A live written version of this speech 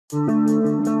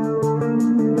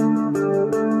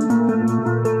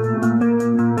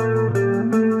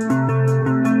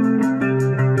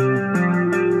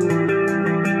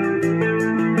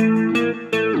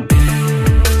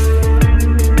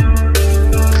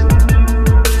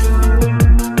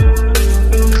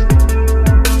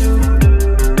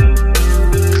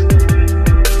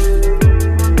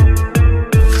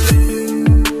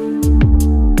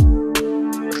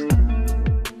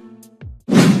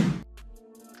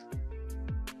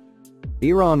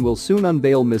Iran will soon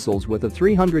unveil missiles with a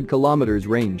 300 km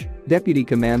range, Deputy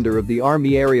Commander of the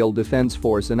Army Aerial Defense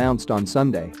Force announced on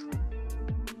Sunday.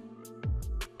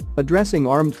 Addressing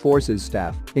armed forces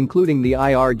staff, including the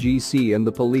IRGC and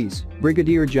the police,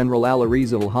 Brigadier General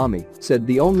Ali-Reza Al-Hami said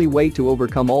the only way to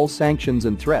overcome all sanctions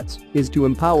and threats is to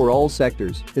empower all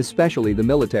sectors, especially the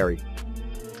military.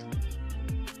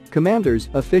 Commanders,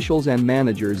 officials and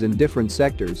managers in different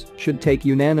sectors should take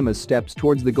unanimous steps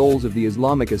towards the goals of the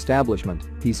Islamic establishment,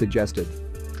 he suggested.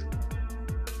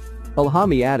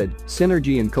 Al-Hami added,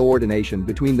 synergy and coordination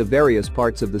between the various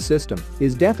parts of the system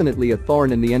is definitely a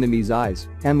thorn in the enemy's eyes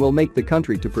and will make the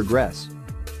country to progress.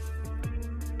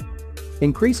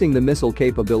 Increasing the missile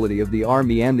capability of the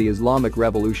Army and the Islamic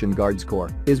Revolution Guards Corps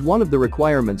is one of the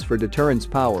requirements for deterrence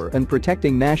power and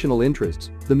protecting national interests,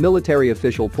 the military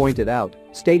official pointed out,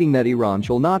 stating that Iran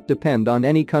shall not depend on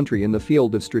any country in the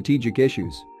field of strategic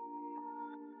issues.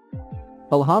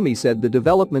 Al-Hami said the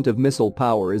development of missile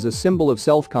power is a symbol of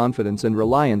self-confidence and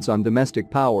reliance on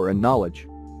domestic power and knowledge.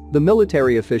 The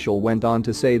military official went on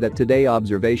to say that today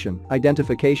observation,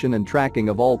 identification and tracking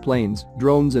of all planes,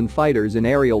 drones and fighters in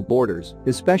aerial borders,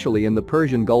 especially in the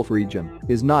Persian Gulf region,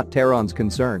 is not Tehran's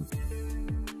concern.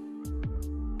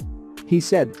 He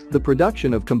said, the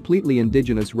production of completely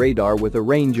indigenous radar with a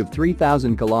range of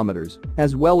 3,000 kilometers,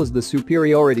 as well as the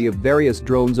superiority of various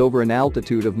drones over an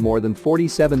altitude of more than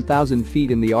 47,000 feet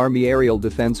in the Army Aerial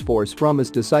Defense Force promise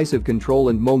decisive control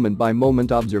and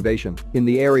moment-by-moment observation in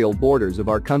the aerial borders of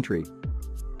our country.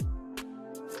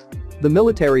 The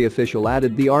military official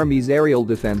added the Army's Aerial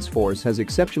Defense Force has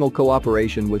exceptional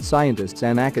cooperation with scientists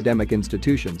and academic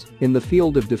institutions in the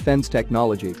field of defense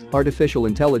technology, artificial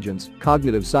intelligence,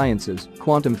 cognitive sciences,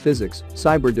 quantum physics,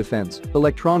 cyber defense,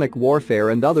 electronic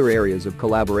warfare and other areas of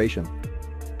collaboration.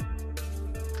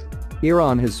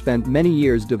 Iran has spent many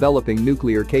years developing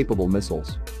nuclear-capable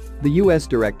missiles. The U.S.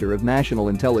 Director of National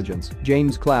Intelligence,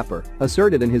 James Clapper,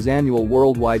 asserted in his annual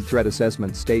Worldwide Threat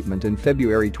Assessment statement in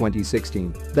February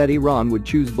 2016 that Iran would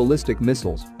choose ballistic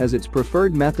missiles as its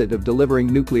preferred method of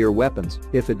delivering nuclear weapons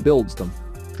if it builds them.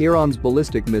 Iran's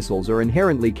ballistic missiles are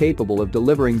inherently capable of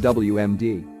delivering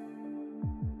WMD.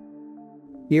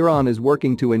 Iran is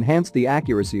working to enhance the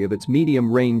accuracy of its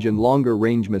medium-range and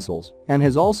longer-range missiles and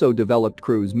has also developed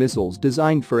cruise missiles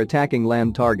designed for attacking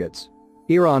land targets.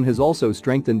 Iran has also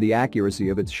strengthened the accuracy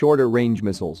of its shorter-range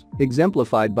missiles,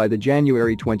 exemplified by the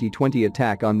January 2020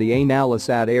 attack on the Ain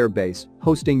al-Assad air base,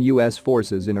 hosting U.S.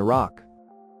 forces in Iraq.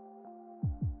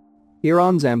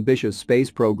 Iran's ambitious space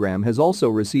program has also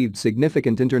received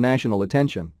significant international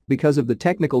attention because of the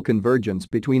technical convergence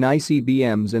between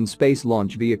ICBMs and space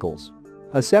launch vehicles.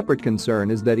 A separate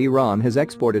concern is that Iran has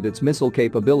exported its missile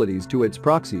capabilities to its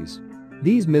proxies.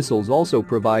 These missiles also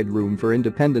provide room for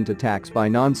independent attacks by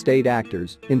non-state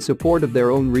actors in support of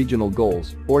their own regional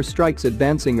goals or strikes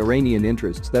advancing Iranian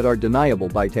interests that are deniable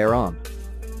by Tehran.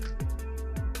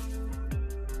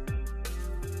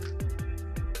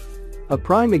 A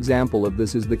prime example of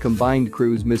this is the combined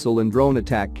cruise missile and drone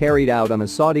attack carried out on a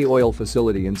Saudi oil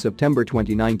facility in September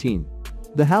 2019.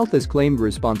 The Houthi has claimed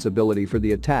responsibility for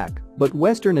the attack, but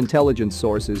Western intelligence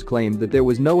sources claimed that there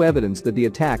was no evidence that the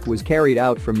attack was carried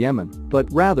out from Yemen,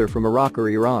 but rather from Iraq or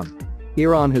Iran.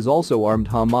 Iran has also armed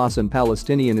Hamas and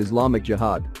Palestinian Islamic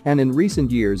Jihad, and in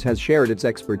recent years has shared its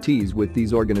expertise with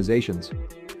these organizations.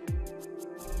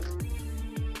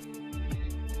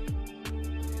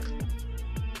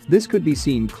 This could be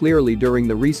seen clearly during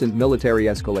the recent military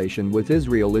escalation with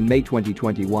Israel in May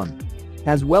 2021.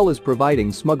 As well as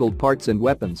providing smuggled parts and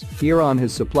weapons, Iran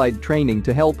has supplied training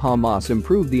to help Hamas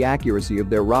improve the accuracy of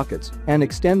their rockets and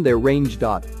extend their range.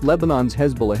 Lebanon's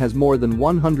Hezbollah has more than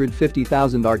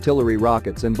 150,000 artillery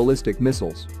rockets and ballistic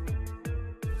missiles.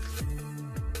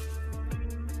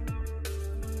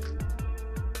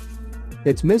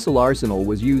 Its missile arsenal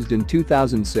was used in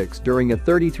 2006 during a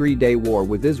 33-day war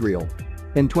with Israel.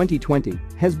 In 2020,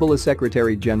 Hezbollah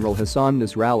Secretary General Hassan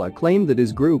Nasrallah claimed that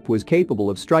his group was capable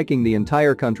of striking the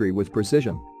entire country with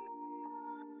precision.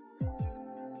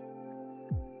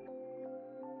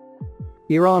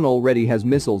 Iran already has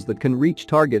missiles that can reach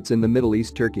targets in the Middle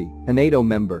East, Turkey, a NATO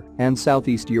member, and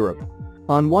Southeast Europe.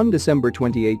 On 1 December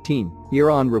 2018,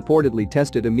 Iran reportedly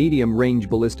tested a medium-range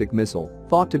ballistic missile,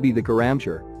 thought to be the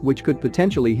Karamshir, which could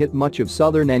potentially hit much of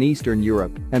southern and eastern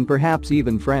Europe, and perhaps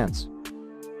even France.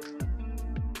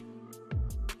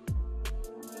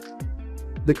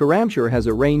 The Karamshir has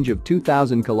a range of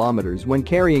 2,000 kilometers when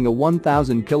carrying a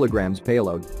 1,000 kilograms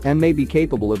payload and may be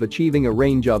capable of achieving a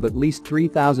range of at least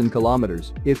 3,000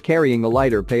 kilometers if carrying a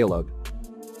lighter payload.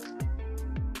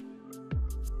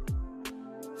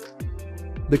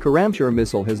 The Karamshir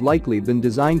missile has likely been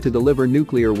designed to deliver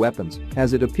nuclear weapons,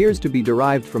 as it appears to be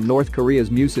derived from North Korea's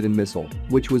Musudan missile,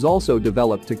 which was also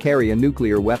developed to carry a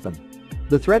nuclear weapon.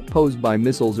 The threat posed by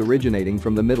missiles originating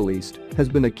from the Middle East has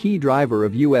been a key driver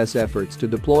of US efforts to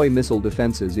deploy missile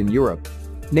defenses in Europe.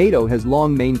 NATO has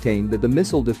long maintained that the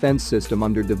missile defense system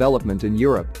under development in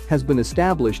Europe has been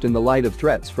established in the light of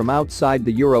threats from outside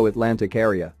the Euro-Atlantic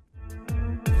area.